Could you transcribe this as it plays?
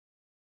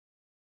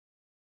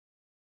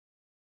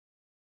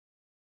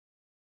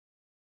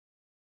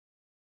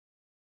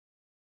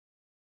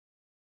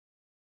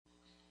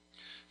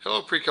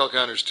Hello pre-calc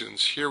honors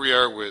students. Here we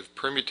are with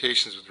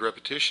permutations with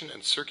repetition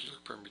and circular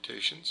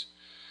permutations.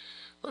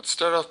 Let's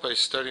start off by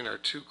studying our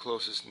two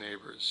closest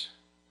neighbors,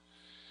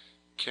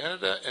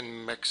 Canada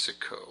and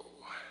Mexico.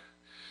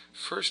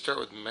 First start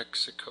with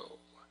Mexico.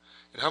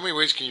 And how many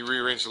ways can you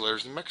rearrange the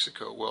letters in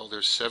Mexico? Well,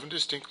 there's 7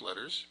 distinct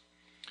letters,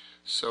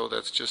 so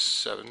that's just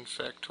 7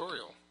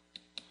 factorial.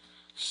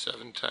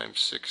 7 times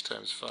 6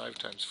 times 5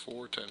 times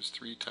 4 times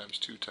 3 times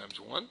 2 times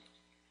 1.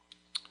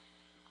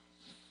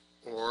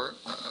 Or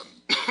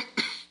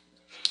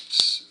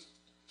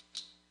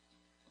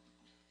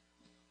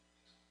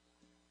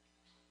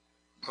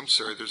I'm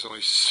sorry, there's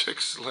only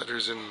 6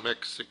 letters in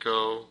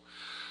Mexico.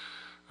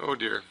 Oh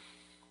dear.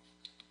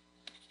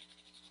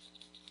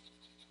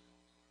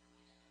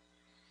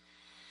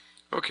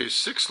 Okay,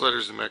 6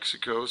 letters in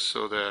Mexico,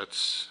 so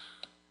that's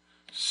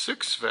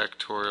 6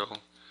 factorial,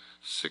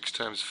 6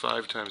 times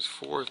 5 times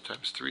 4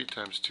 times 3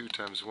 times 2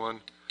 times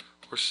 1,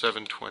 or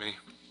 720.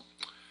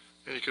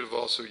 And you could have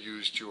also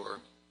used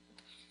your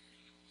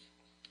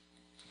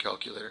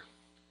calculator.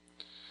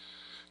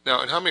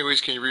 Now, in how many ways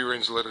can you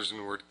rearrange the letters in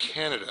the word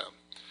Canada?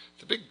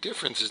 The big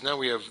difference is now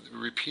we have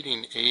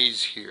repeating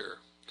A's here.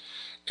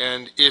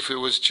 And if it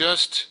was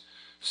just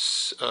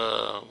 6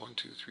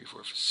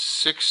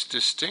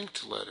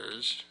 distinct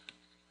letters,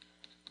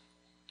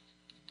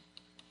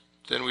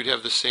 then we'd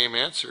have the same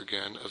answer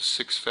again of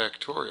 6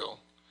 factorial,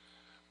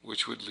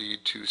 which would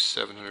lead to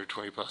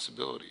 720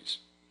 possibilities.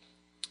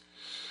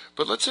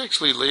 But let's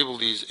actually label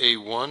these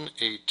A1,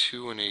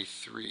 A2, and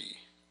A3.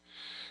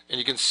 And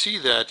you can see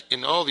that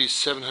in all these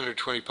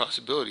 720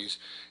 possibilities,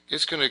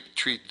 it's going to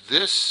treat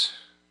this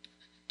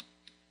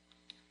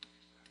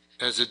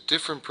as a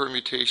different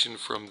permutation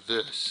from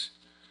this,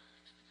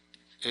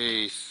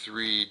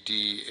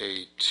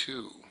 A3D,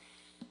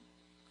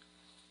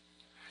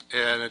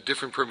 and a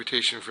different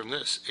permutation from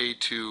this,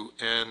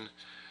 A2N,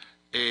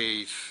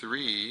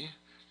 A3D,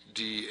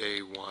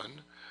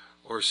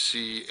 or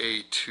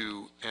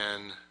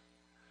CA2N,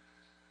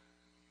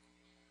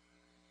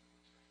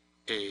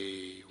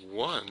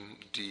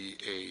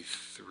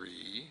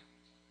 A1DA3,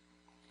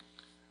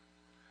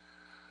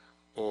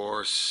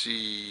 or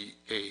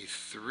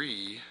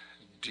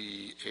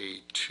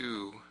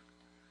CA3DA2,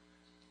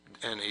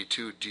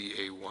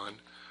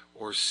 NA2DA1,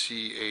 or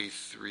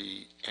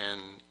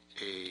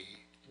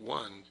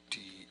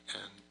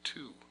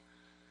CA3NA1DN2.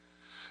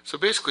 So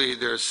basically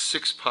there's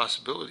 6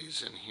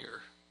 possibilities in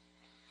here.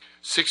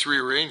 6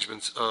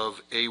 rearrangements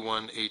of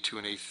A1, A2,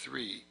 and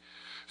A3.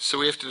 So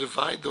we have to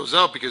divide those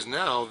out because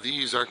now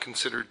these are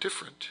considered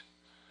different.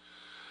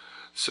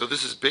 So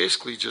this is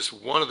basically just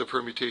one of the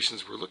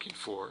permutations we're looking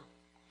for.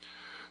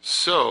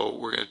 So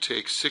we're going to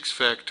take 6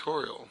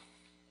 factorial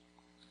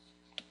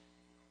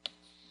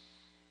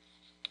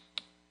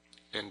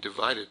and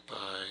divide it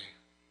by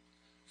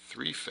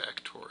 3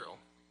 factorial,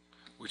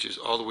 which is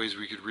all the ways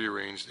we could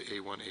rearrange the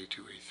A1,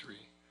 A2,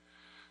 A3.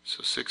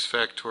 So 6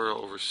 factorial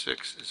over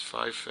 6 is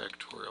 5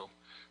 factorial,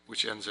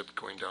 which ends up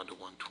going down to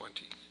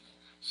 120.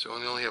 So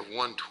we only have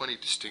 120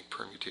 distinct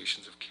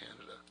permutations of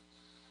Canada.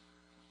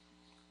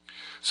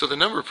 So the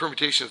number of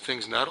permutations of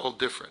things not all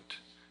different.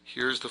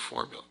 Here's the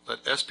formula.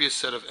 Let S be a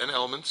set of n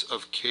elements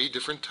of k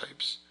different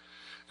types,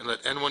 and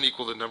let n1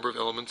 equal the number of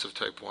elements of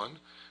type 1,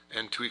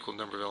 n2 equal the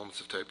number of elements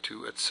of type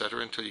 2,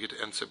 etc. until you get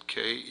to n sub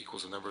k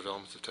equals the number of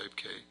elements of type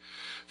k.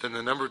 Then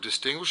the number of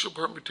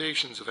distinguishable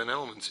permutations of n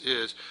elements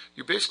is,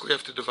 you basically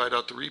have to divide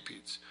out the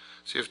repeats.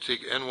 So you have to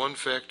take n1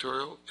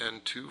 factorial,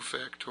 n2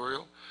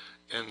 factorial,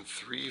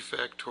 n3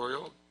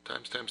 factorial,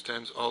 times,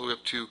 all the way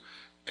up to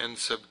n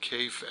sub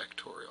k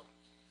factorial.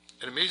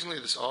 And amazingly,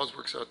 this always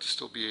works out to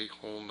still be a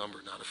whole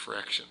number, not a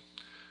fraction.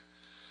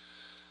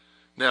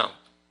 Now,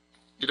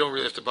 you don't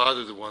really have to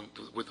bother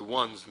with the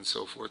ones and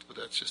so forth, but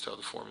that's just how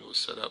the formula is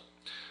set up.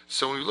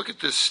 So when we look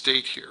at this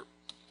state here,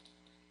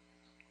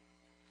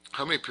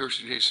 how many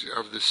permutations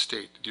are of this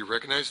state? Do you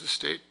recognize the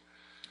state?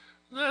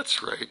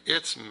 That's right,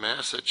 it's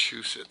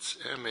Massachusetts,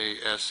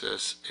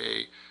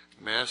 M-A-S-S-A,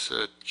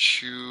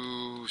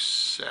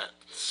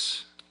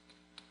 Massachusetts.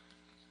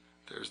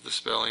 There's the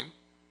spelling.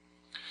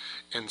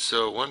 And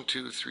so 1,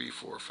 2, 3,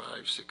 4,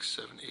 5, 6,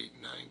 7,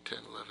 8, 9,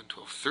 10, 11,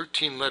 12,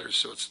 13 letters.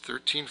 So it's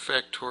 13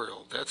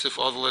 factorial. That's if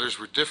all the letters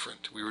were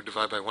different. We would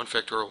divide by 1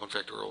 factorial, 1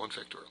 factorial, 1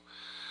 factorial.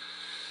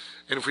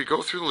 And if we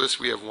go through the list,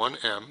 we have 1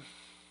 M.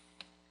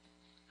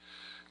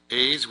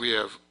 A's, we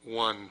have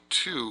 1,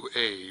 2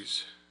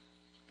 A's.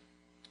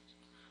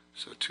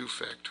 So 2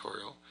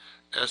 factorial.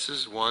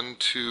 S's, 1,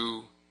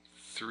 2,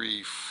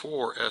 3,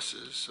 4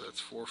 S's. So that's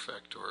 4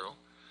 factorial.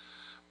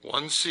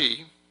 1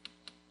 C.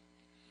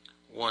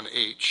 1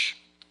 H,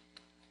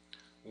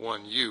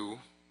 1 U,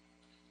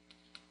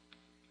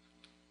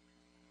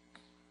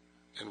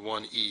 and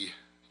 1 E.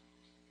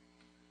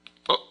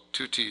 Oh,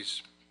 2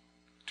 T's,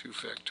 2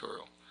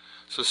 factorial.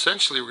 So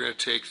essentially we're going to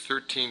take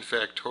 13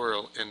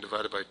 factorial and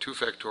divide it by 2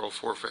 factorial,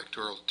 4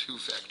 factorial, 2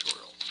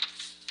 factorial.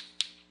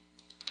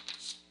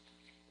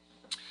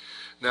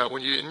 Now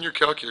when you in your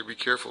calculator, be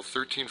careful,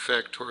 13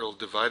 factorial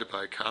divided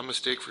by, a common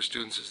mistake for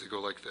students is they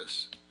go like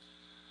this.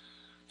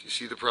 Do you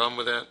see the problem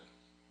with that?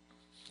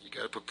 You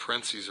got to put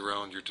parentheses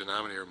around your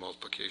denominator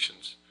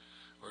multiplications,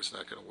 or it's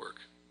not going to work.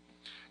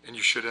 And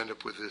you should end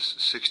up with this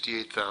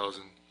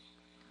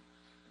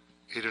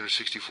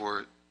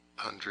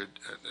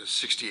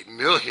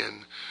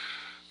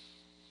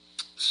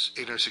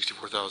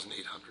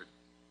 68,864,800.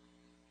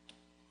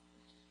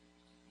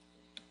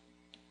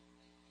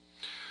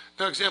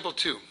 Now, example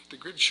 2. The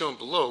grid shown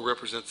below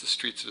represents the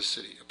streets of a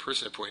city. A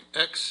person at point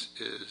X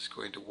is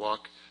going to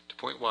walk to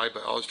point Y by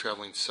always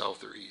traveling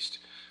south or east.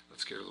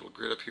 Let's get a little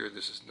grid up here.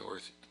 This is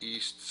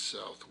northeast,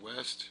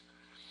 southwest.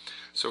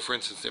 So, for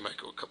instance, they might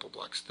go a couple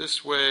blocks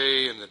this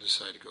way and then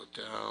decide to go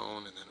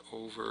down and then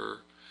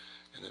over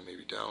and then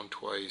maybe down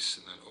twice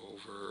and then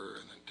over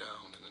and then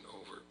down and then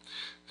over.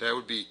 That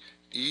would be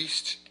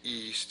east,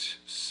 east,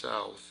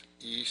 south,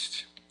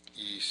 east,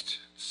 east,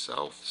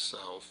 south,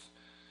 south,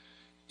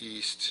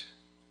 east,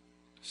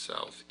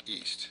 south,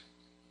 east.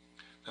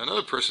 Now,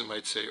 another person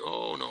might say,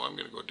 oh, no, I'm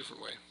going to go a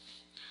different way.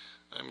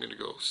 I'm going to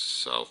go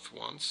south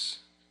once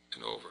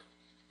and over,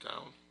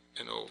 down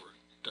and over,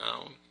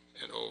 down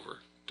and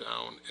over,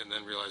 down, and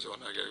then realize, oh,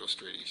 now I got to go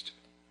straight east.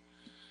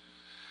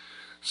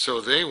 So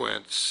they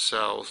went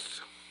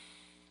south,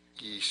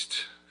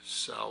 east,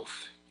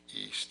 south,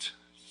 east,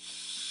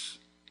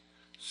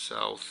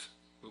 south,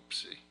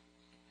 oopsie.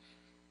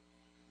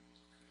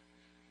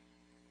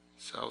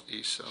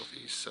 Southeast,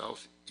 southeast,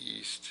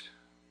 southeast,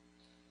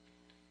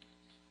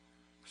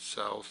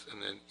 south,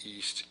 and then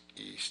east,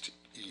 east,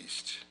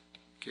 east.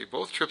 Okay,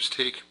 both trips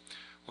take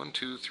 1,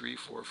 2, 3,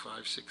 4,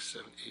 5, 6,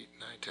 7, 8,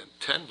 9, 10.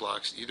 10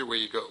 blocks. Either way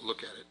you go,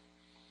 look at it.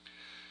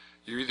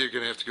 You're either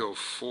going to have to go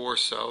 4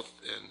 south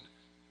and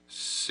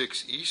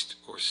 6 east,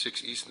 or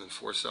 6 east and then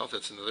 4 south.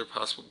 That's another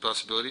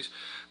possibilities.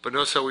 But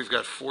notice how we've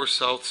got 4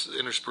 souths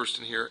interspersed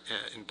in here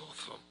in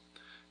both of them,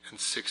 and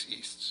 6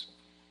 easts.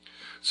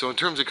 So in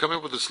terms of coming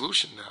up with a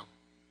solution now,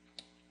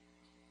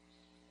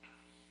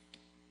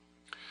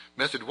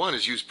 method 1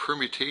 is use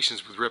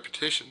permutations with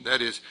repetition.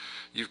 That is,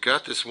 you've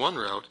got this one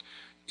route,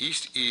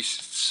 east,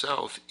 east,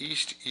 south,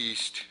 east,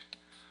 east,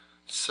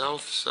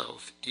 south,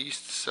 south,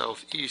 east,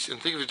 south, east, and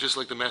think of it just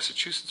like the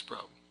Massachusetts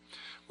problem,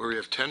 where we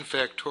have 10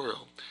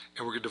 factorial,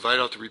 and we're going to divide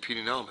out the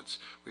repeating elements.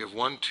 We have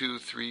 1, 2,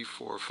 3,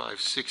 4, 5,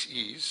 6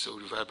 e's, so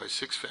we divide by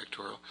 6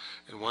 factorial,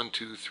 and 1,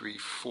 2, 3,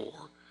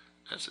 4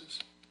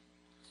 s's,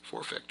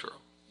 4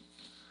 factorial,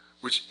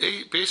 which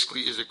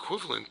basically is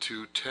equivalent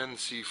to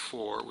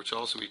 10c4, which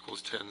also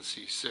equals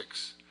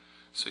 10c6.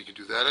 So you can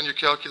do that on your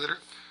calculator,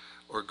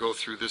 or go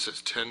through this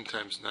as 10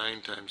 times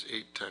 9 times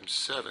 8 times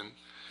 7,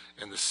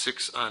 and the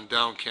 6 on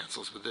down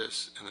cancels with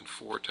this, and then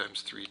 4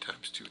 times 3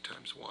 times 2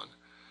 times 1.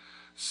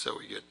 So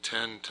we get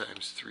 10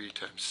 times 3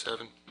 times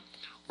 7,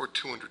 or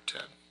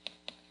 210.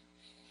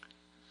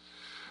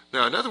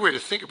 Now, another way to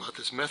think about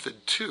this,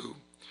 method 2,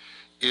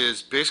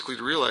 is basically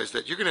to realize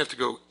that you're going to have to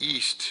go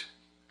east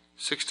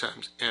 6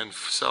 times and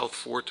south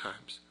 4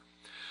 times.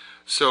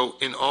 So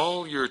in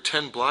all your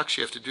 10 blocks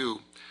you have to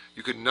do,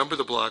 you could number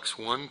the blocks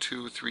 1,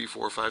 2, 3,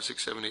 4, 5,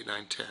 6, 7, 8,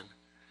 9, 10,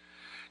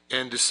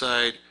 and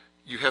decide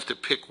you have to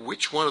pick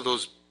which one of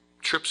those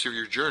trips of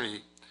your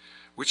journey,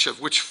 which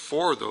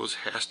 4 of those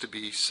has to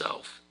be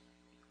south.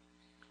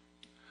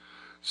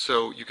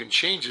 So you can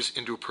change this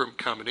into a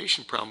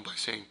combination problem by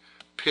saying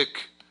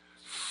pick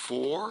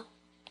 4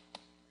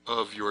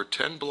 of your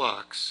 10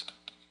 blocks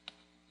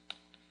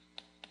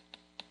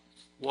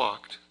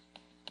walked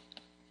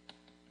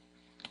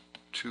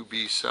to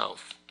be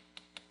south.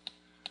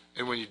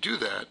 And when you do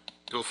that,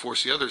 it'll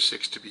force the other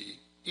 6 to be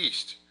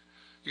east.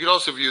 You could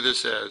also view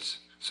this as,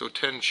 so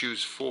 10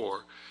 choose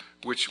 4,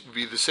 which would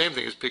be the same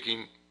thing as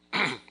picking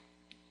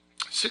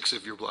 6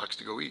 of your blocks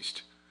to go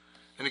east.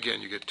 And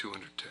again, you get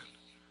 210.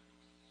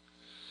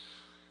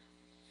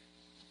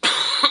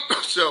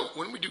 So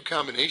when we do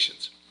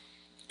combinations,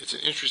 it's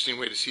an interesting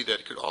way to see that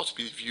it could also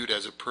be viewed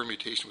as a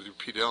permutation with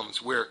repeated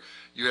elements, where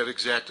you have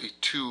exactly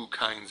 2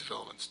 kinds of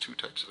elements, 2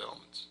 types of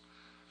elements.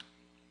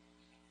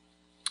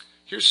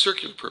 Here's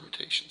circular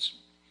permutations.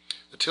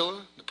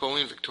 Attila,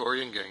 Napoleon,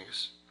 Victoria, and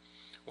Genghis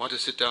want to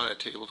sit down at a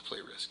table to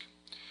play Risk.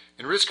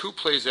 In Risk, who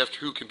plays after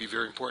who can be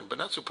very important, but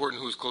not so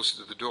important who is closest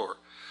to the door.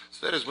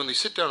 So that is, when they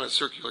sit down at a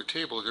circular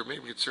table, their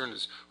main concern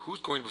is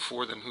who's going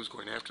before them, who's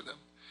going after them.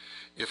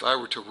 If I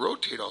were to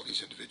rotate all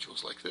these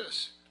individuals like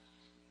this,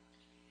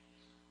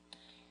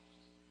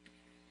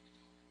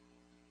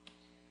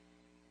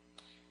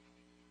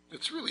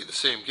 it's really the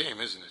same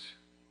game, isn't it?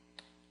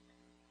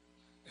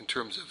 In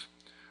terms of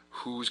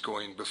who's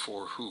going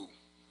before who.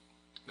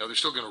 Now, they're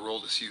still going to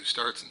roll to see who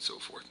starts and so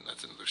forth, and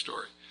that's another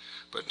story.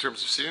 But in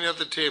terms of sitting at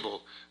the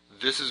table,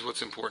 this is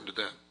what's important to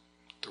them,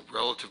 the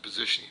relative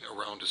positioning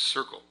around a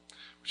circle,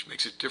 which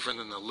makes it different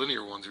than the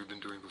linear ones we've been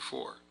doing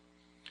before.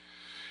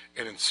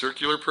 And in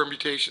circular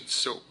permutations,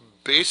 so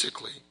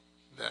basically,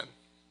 then,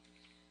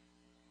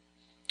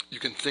 you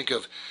can think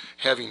of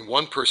having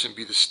one person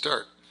be the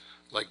start,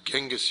 like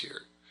Genghis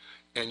here,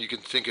 and you can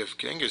think of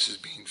Genghis as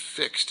being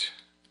fixed.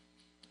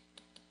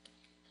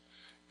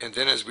 And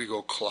then as we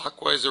go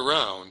clockwise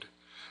around,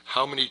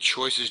 how many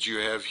choices do you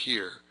have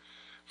here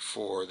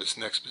for this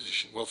next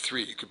position? Well,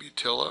 3. It could be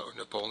Attila or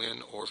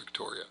Napoleon or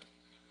Victoria.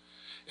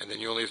 And then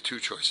you only have 2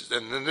 choices.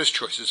 And then this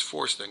choice is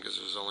forced then because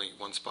there's only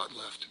 1 spot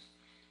left.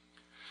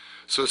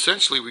 So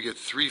essentially we get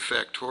 3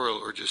 factorial,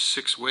 or just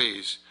 6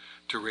 ways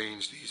to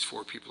arrange these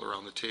 4 people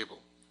around the table.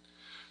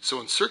 So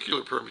in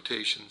circular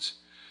permutations,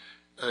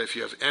 if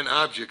you have n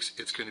objects,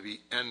 it's going to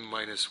be n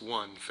minus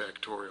 1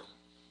 factorial.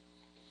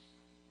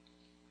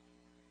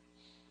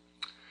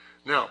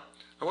 Now,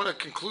 I want to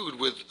conclude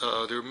with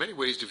there are many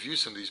ways to view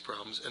some of these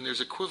problems, and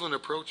there's equivalent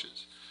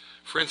approaches.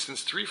 For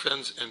instance, 3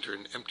 friends enter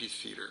an empty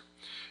theater,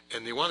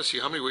 and they want to see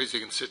how many ways they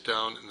can sit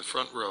down in the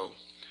front row,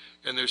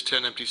 and there's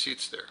 10 empty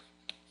seats there.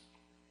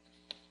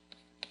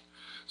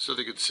 So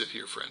they could sit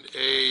here, friend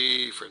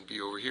A, friend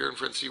B over here, and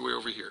friend C way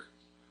over here.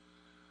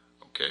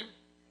 Okay?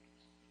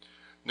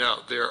 Now,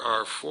 there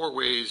are 4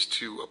 ways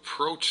to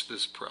approach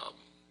this problem.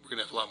 We're going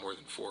to have a lot more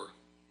than 4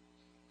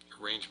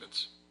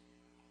 arrangements.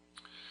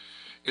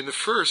 In the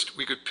first,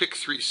 we could pick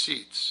 3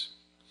 seats,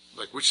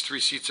 like which 3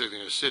 seats are they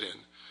going to sit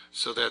in,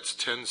 so that's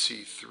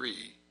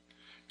 10C3,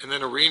 and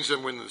then arrange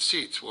them within the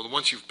seats. Well,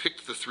 once you've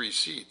picked the 3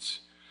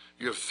 seats,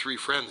 you have 3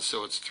 friends,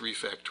 so it's 3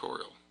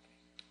 factorial.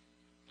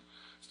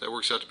 So that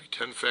works out to be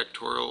 10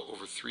 factorial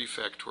over 3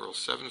 factorial,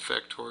 7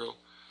 factorial,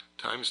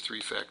 times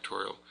 3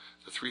 factorial.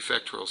 The 3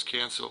 factorials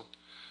cancel.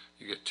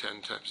 You get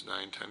 10 times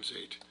 9 times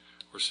 8,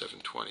 or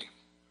 720.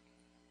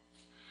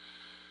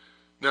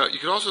 Now, you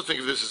can also think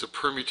of this as a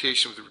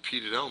permutation with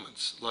repeated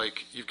elements,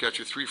 like you've got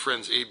your 3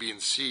 friends A, B,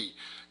 and C,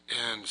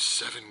 and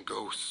 7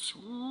 ghosts.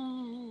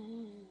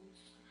 Ooh.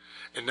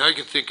 And now you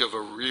can think of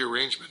a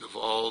rearrangement of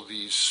all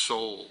these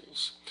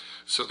souls.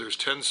 So there's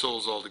 10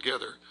 souls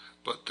altogether,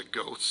 but the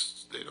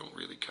ghosts, they don't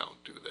really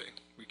count, do they?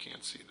 We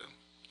can't see them.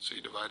 So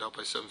you divide out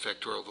by 7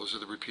 factorial, those are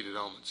the repeated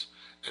elements.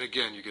 And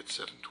again, you get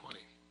 720.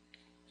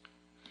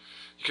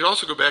 You can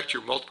also go back to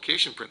your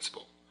multiplication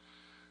principle.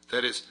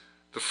 That is,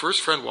 the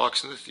first friend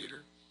walks in the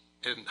theater,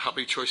 and how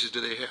many choices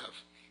do they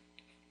have?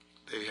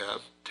 They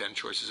have 10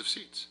 choices of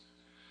seats.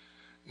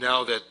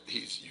 Now that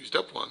he's used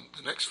up 1,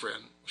 the next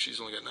friend, she's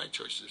only got 9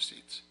 choices of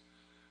seats.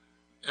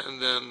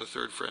 And then the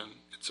third friend,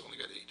 it's only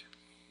got 8.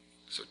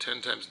 So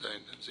 10 times 9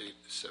 times 8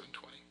 is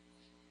 720.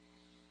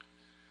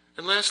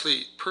 And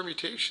lastly,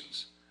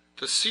 permutations.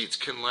 The seats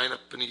can line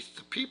up beneath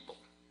the people.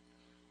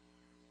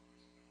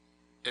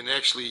 And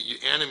actually, you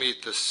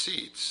animate the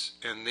seats,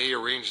 and they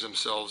arrange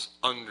themselves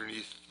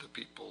underneath the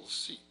people's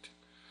seat.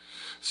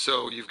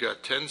 So you've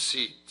got 10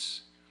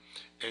 seats,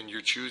 and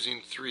you're choosing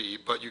 3,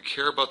 but you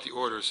care about the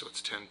order, so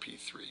it's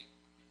 10p3.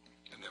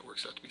 And that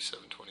works out to be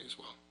 720 as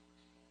well.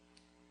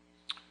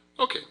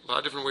 Okay, a lot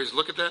of different ways to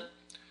look at that.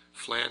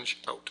 Flange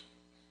out.